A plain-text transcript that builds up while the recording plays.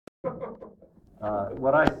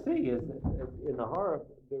What I see is that in the horror,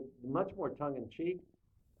 they're much more tongue-in-cheek.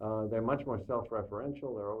 They're much more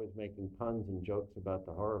self-referential. They're always making puns and jokes about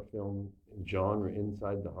the horror film genre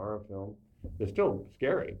inside the horror film. They're still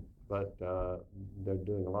scary, but they're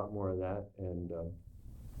doing a lot more of that. And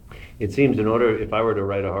it seems in order, if I were to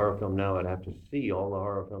write a horror film now, I'd have to see all the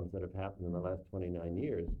horror films that have happened in the last 29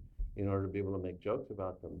 years in order to be able to make jokes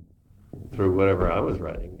about them through whatever I was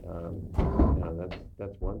writing.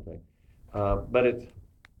 That's one thing. But it's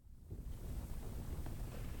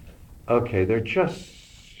okay. They're just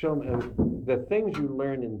so the things you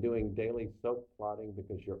learn in doing daily soap plotting,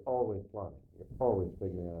 because you're always plotting. You're always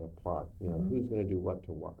figuring out a plot. You know, who's going to do what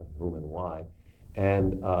to what, whom, and why.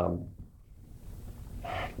 And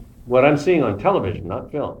what I'm seeing on television,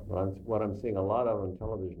 not film, what I'm seeing a lot of on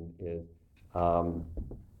television is um,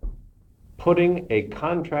 putting a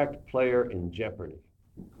contract player in jeopardy.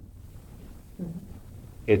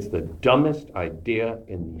 It's the dumbest idea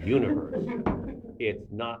in the universe. It's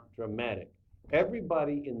not dramatic.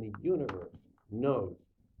 Everybody in the universe knows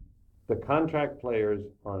the contract players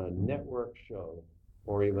on a network show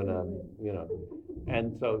or even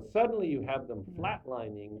and so suddenly you have them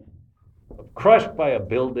flatlining, crushed by a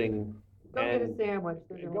building. Go get a sandwich.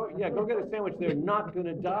 Go get a sandwich. They're not going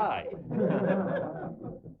to die.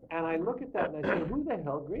 And I look at that and I say, who the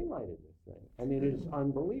hell greenlighted this thing? I mean, it's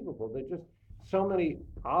unbelievable. There's just so many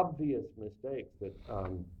obvious mistakes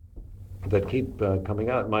that keep coming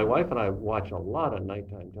out. My wife and I watch a lot of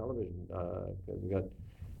nighttime television because we got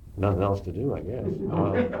nothing else to do, I guess.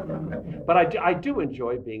 But I do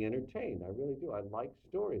enjoy being entertained. I really do. I like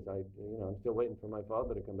stories. I'm still waiting for my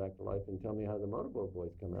father to come back to life and tell me how the Motorboat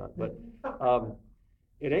Boys come out. But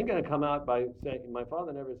it ain't going to come out by saying, my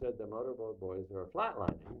father never said the Motorboat Boys are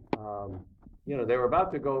flatlining. They were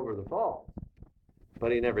about to go over the falls,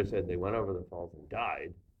 but he never said they went over the falls and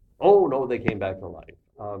died. Oh, no, they came back to life.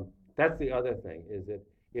 That's the other thing, is that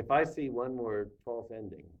if I see one more false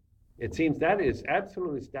ending, it seems that is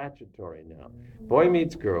absolutely statutory now. Boy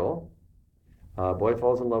meets girl, boy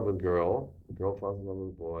falls in love with girl falls in love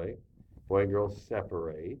with boy and girl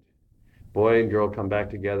separate, boy and girl come back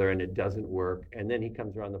together and it doesn't work, and then he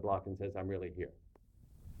comes around the block and says, I'm really here.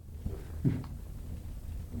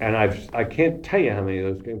 And I can't tell you how many of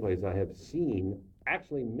those screenplays I have seen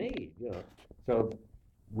actually made, So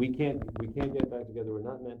we can't get back together. We're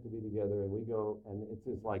not meant to be together, and we go, and it's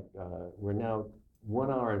just like we're now 1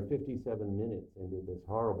 hour and 57 minutes into this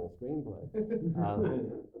horrible screenplay,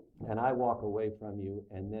 and I walk away from you,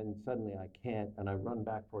 and then suddenly I can't, and I run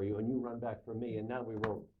back for you, and you run back for me, and now we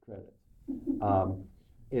roll credits.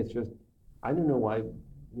 It's just, I don't know why,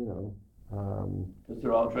 because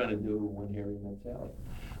they're all trying to do one Harry and one Sally.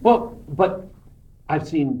 Well, but I've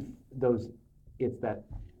seen those. It's that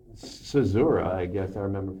caesura, I guess I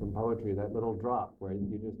remember from poetry, that little drop where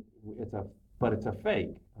it's a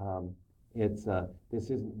fake.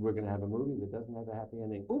 We're going to have a movie that doesn't have a happy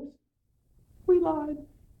ending. Oops, we lied.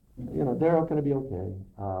 They're all going to be okay.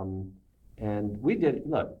 And we did it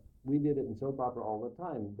in soap opera all the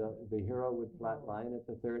time. The hero would flatline at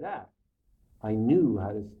the third act. I knew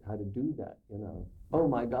how to do that. Oh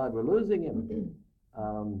my God, we're losing him.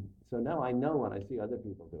 So now I know when I see other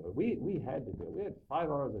people do it. We had to do it. We had 5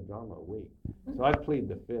 hours of drama a week. So I plead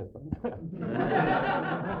the fifth.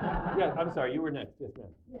 Yeah, I'm sorry, you were next. Yes,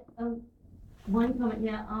 ma'am. Yeah, one comment,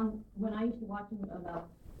 yeah, when I used to watch them about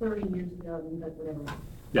 30 years ago, but whatever.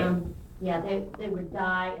 Yeah. They would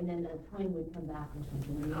die and then the twin would come back or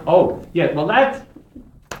something. Oh, yeah, well that's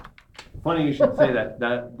funny you should say that.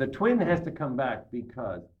 The twin has to come back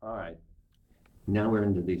because, all right, now we're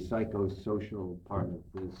into the psychosocial part of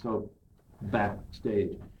the soap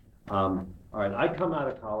backstage. All right, I come out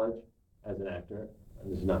of college as an actor.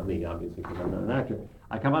 This is not me, obviously, because I'm not an actor.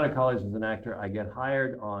 I come out of college as an actor. I get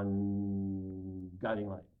hired on Guiding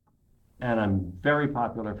Light. And I'm very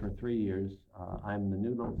popular for 3 years. I'm the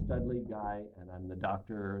Noodle Studley guy, and I'm the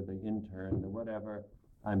doctor, the intern, the whatever.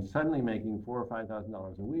 I'm suddenly making $4,000 or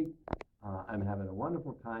 $5,000 a week. I'm having a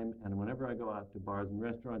wonderful time, and whenever I go out to bars and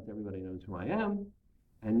restaurants, everybody knows who I am.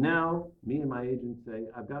 And now, me and my agent say,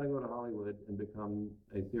 I've got to go to Hollywood and become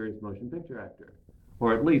a serious motion picture actor,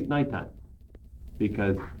 or at least nighttime,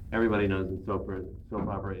 because everybody knows that soap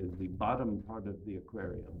opera is the bottom part of the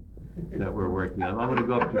aquarium that we're working on. I'm going to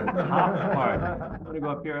go up to the top part. I'm going to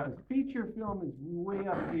go up here. A feature film is way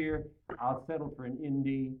up here. I'll settle for an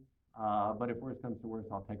indie, but if worse comes to worse,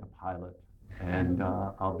 I'll take a pilot. And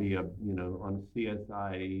I'll be on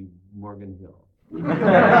CSI Morgan Hill.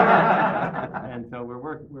 And so we're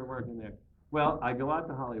working there. Well, I go out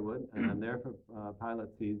to Hollywood, and I'm there for pilot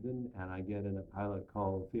season, and I get in a pilot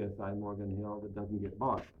called CSI Morgan Hill that doesn't get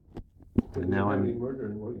bought. And now Having I'm, murder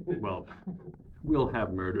in Morgan. well, we'll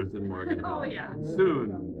have murders in Morgan Hill. Oh, yeah.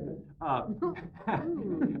 Soon.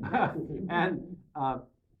 And,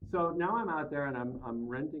 so now I'm out there and I'm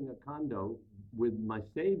renting a condo with my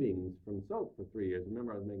savings from soap for 3 years.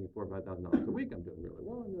 Remember, I was making $4,000 or $5,000 a week. I'm doing really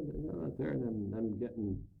well. And I'm out there and I'm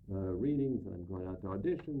getting readings and I'm going out to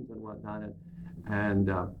auditions and whatnot. And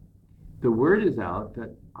the word is out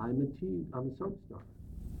that I'm a soap star.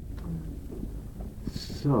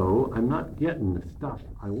 So I'm not getting the stuff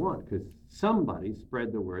I want because somebody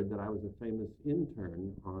spread the word that I was a famous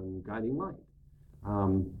intern on Guiding Light.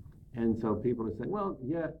 And so people are saying, well,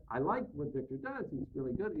 yeah, I like what Victor does. He's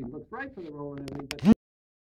really good. He looks right for the role and everything. But